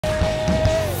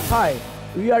Hi,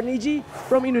 we are Nidji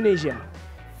from Indonesia.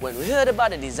 When we heard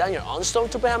about the Design Your Own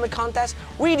Stormtrooper Helmet contest,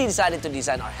 we decided to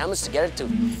design our helmets together too,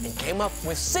 and came up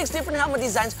with 6 different helmet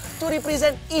designs to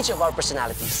represent each of our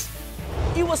personalities.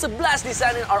 It was a blast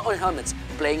designing our own helmets,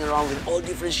 playing around with all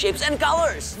different shapes and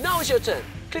colors. Now it's your turn.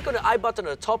 Click on the I button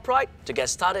on the top right to get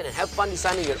started and have fun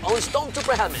designing your own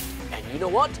Stormtrooper helmet. And you know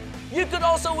what? You could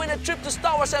also win a trip to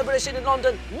Star Wars Celebration in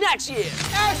London next year.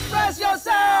 Express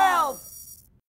yourself!